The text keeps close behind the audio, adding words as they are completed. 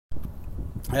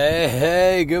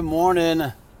Hey, good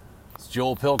morning. It's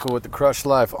Joel Pilker with the Crush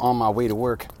Life on My Way to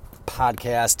Work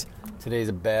podcast. Today's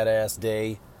a badass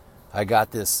day. I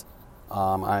got this.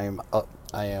 I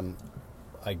am,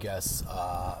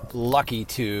 lucky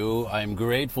to. I'm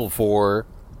grateful for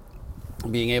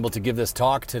being able to give this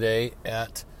talk today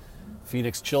at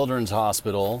Phoenix Children's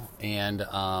Hospital. And,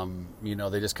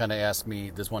 they just kind of asked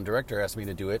me, this one director asked me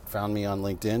to do it, found me on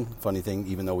LinkedIn. Funny thing,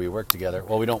 even though we work together.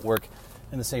 Well, we don't work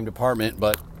in the same department,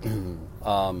 but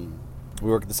we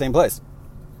work at the same place.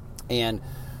 And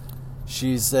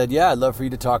she said, yeah, I'd love for you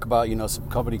to talk about, some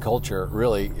company culture,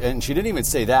 really. And she didn't even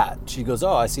say that. She goes,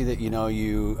 I see that,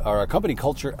 you are a company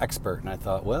culture expert. And I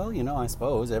thought, well, I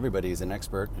suppose everybody's an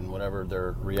expert in whatever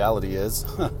their reality is.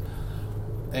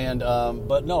 And,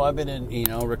 but no, I've been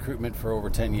in, recruitment for over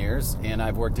 10 years, and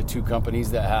I've worked at two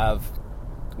companies that have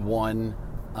won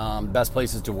best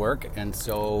places to work. And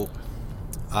so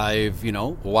I've,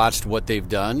 watched what they've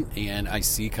done, and I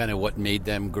see kind of what made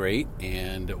them great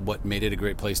and what made it a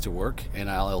great place to work, and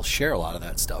I'll share a lot of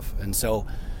that stuff. And so,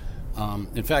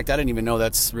 in fact, I didn't even know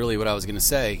that's really what I was going to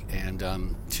say. And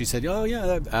she said, oh,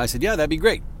 yeah. I said, yeah, that'd be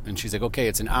great. And she's like, okay,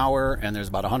 it's an hour, and there's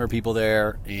about 100 people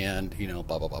there, and,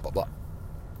 blah, blah, blah, blah, blah.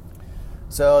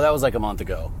 So that was like a month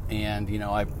ago, and,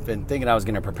 I've been thinking I was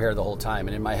going to prepare the whole time,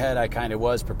 and in my head I kind of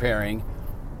was preparing,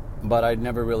 but I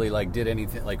never really did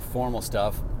anything like formal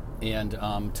stuff, and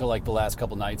till like the last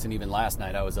couple nights, and even last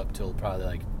night I was up till probably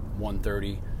like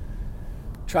 1:30,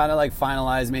 trying to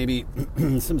finalize maybe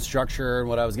some structure and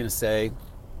what I was going to say.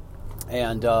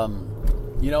 And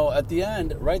at the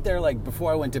end, right there,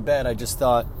 before I went to bed, I just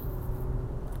thought,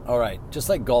 all right, just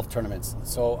like golf tournaments.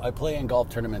 So I play in golf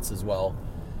tournaments as well.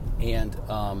 And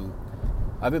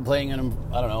I've been playing in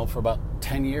them, for about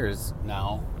 10 years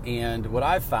now. And what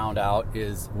I've found out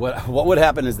is what would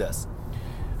happen is this.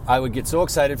 I would get so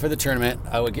excited for the tournament.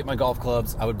 I would get my golf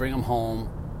clubs. I would bring them home.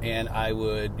 And I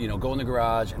would, go in the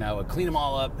garage. And I would clean them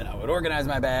all up. And I would organize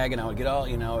my bag. And I would get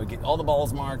all the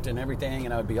balls marked and everything.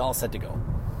 And I would be all set to go.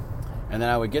 And then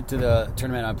I would get to the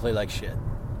tournament and I'd play like shit.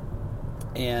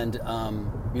 And,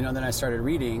 then I started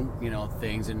reading,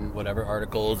 things and whatever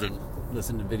articles and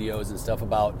listen to videos and stuff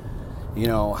about,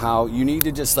 how you need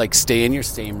to just stay in your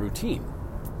same routine.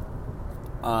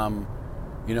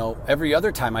 Every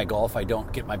other time I golf, I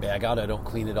don't get my bag out. I don't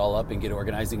clean it all up and get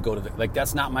organized and go to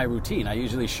that's not my routine. I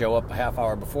usually show up a half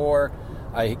hour before.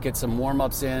 I get some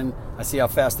warm-ups in. I see how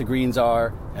fast the greens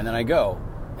are, and then I go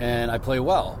and I play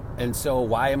well. And so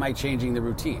why am I changing the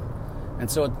routine?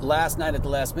 And so last night at the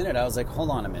last minute, I was like, hold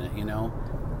on a minute,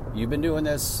 You've been doing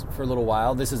this for a little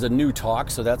while. This is a new talk,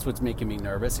 so that's what's making me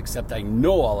nervous, except I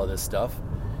know all of this stuff.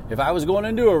 If I was going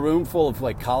into a room full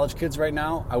of college kids right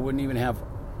now, I wouldn't even have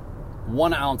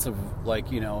 1 ounce of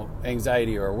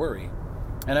anxiety or worry.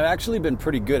 And I've actually been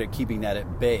pretty good at keeping that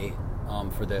at bay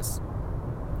for this.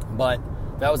 But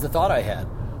that was the thought I had.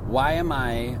 Why am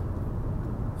I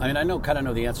kind of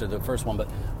know the answer to the first one,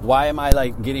 but why am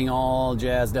I getting all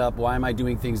jazzed up? Why am I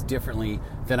doing things differently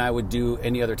than I would do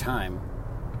any other time?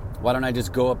 Why don't I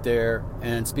just go up there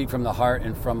and speak from the heart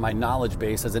and from my knowledge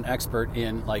base as an expert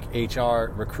in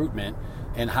HR recruitment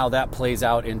and how that plays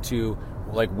out into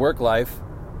work life,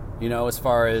 as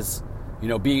far as,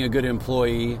 being a good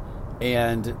employee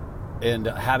and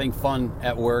having fun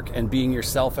at work and being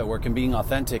yourself at work and being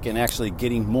authentic and actually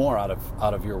getting more out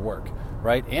of your work,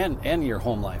 right? And your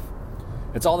home life.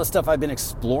 It's all the stuff I've been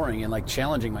exploring and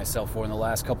challenging myself for in the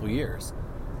last couple of years.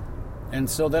 And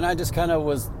so then I just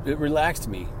it relaxed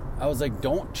me. I was like,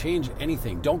 don't change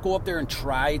anything. Don't go up there and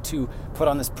try to put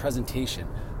on this presentation.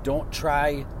 Don't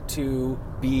try to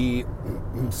be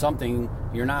something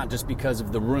you're not just because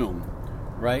of the room,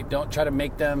 right? Don't try to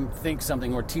make them think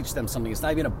something or teach them something. It's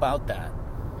not even about that,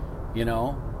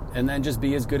 And then just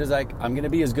be as good as I'm going to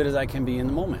be as good as I can be in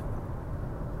the moment.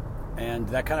 And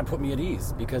that kind of put me at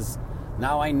ease because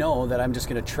now I know that I'm just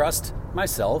going to trust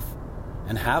myself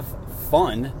and have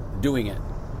fun doing it.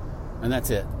 And that's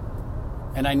it.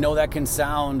 And I know that can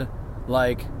sound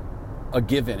like a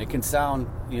given. It can sound,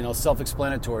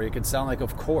 self-explanatory. It can sound like,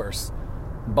 of course.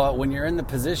 But when you're in the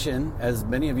position, as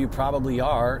many of you probably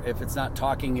are, if it's not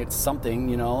talking, it's something,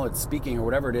 it's speaking or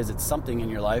whatever it is, it's something in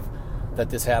your life that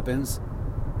this happens.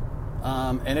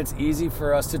 And it's easy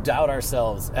for us to doubt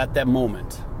ourselves at that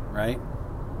moment, right?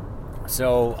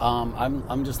 So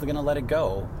I'm just going to let it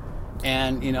go.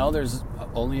 And, there's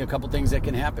only a couple things that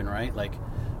can happen, right?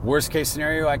 Worst case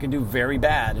scenario, I can do very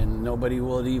bad and nobody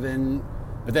will even,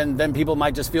 but then people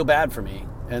might just feel bad for me.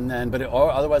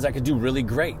 Or otherwise I could do really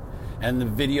great and the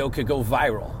video could go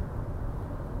viral.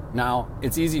 Now,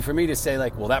 it's easy for me to say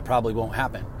well, that probably won't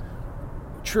happen.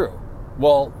 True.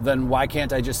 Well, then why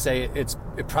can't I just say it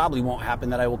probably won't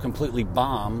happen, that I will completely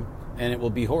bomb and it will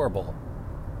be horrible?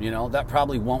 That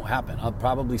probably won't happen. I'll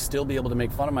probably still be able to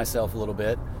make fun of myself a little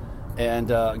bit and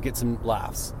get some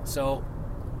laughs. So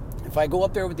if I go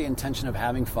up there with the intention of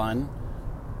having fun,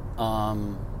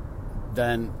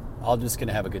 then I'm just going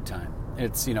to have a good time.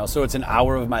 It's, so it's an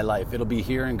hour of my life. It'll be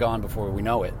here and gone before we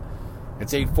know it.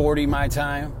 It's 8:40 my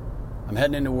time. I'm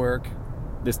heading into work.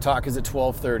 This talk is at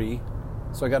 12:30.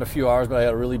 So I got a few hours, but I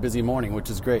had a really busy morning, which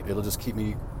is great. It'll just keep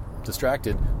me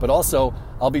distracted. But also,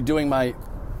 I'll be doing my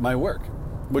work,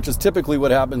 which is typically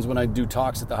what happens when I do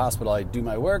talks at the hospital. I do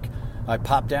my work, I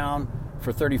pop down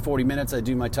for 30, 40 minutes, I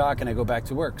do my talk, and I go back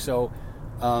to work. So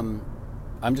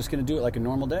I'm just going to do it like a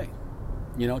normal day.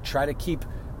 Try to keep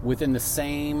within the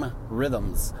same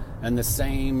rhythms and the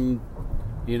same,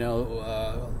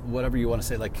 whatever you want to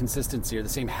say, like consistency, or the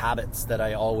same habits that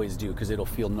I always do, because it'll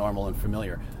feel normal and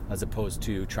familiar, as opposed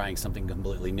to trying something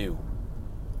completely new,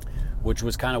 which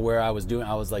was kind of where I was doing.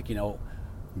 I was like,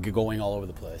 going all over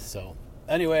the place. So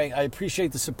anyway, I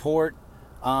appreciate the support.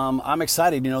 I'm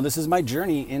excited. This is my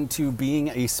journey into being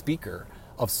a speaker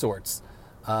of sorts,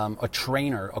 a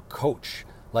trainer, a coach.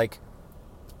 Like,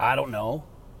 I don't know.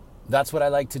 That's what I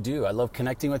like to do. I love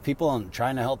connecting with people and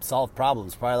trying to help solve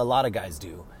problems. Probably a lot of guys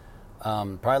do.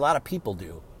 Probably a lot of people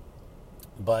do.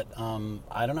 But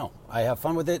I don't know. I have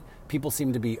fun with it. People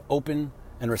seem to be open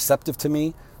and receptive to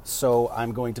me. So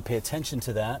I'm going to pay attention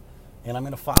to that. And I'm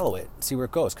going to follow it, see where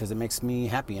it goes, because it makes me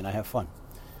happy and I have fun.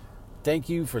 Thank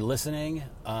you for listening.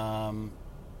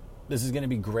 This is going to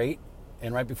be great.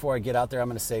 And right before I get out there, I'm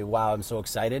going to say, wow, I'm so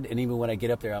excited. And even when I get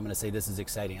up there, I'm going to say, this is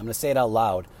exciting. I'm going to say it out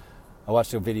loud. I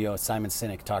watched a video of Simon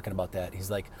Sinek talking about that.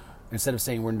 He's like, instead of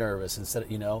saying we're nervous,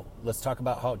 let's talk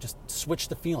about how, just switch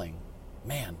the feeling.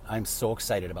 Man, I'm so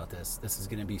excited about this. This is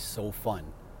going to be so fun,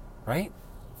 right?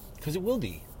 Because it will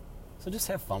be. So just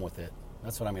have fun with it.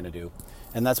 That's what I'm going to do.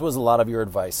 And that was a lot of your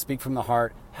advice. Speak from the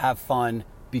heart, have fun,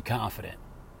 be confident,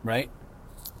 right?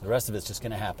 The rest of it's just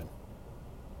going to happen.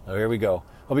 So here we go.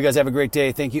 Hope you guys have a great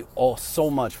day. Thank you all so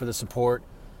much for the support.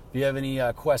 If you have any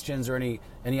questions or any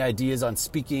ideas on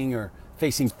speaking or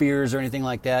facing fears or anything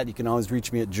like that, you can always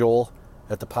reach me at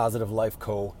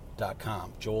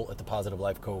joel@thepositivelifeco.com.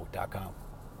 joel@thepositivelifeco.com.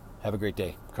 Have a great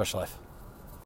day. Crush life.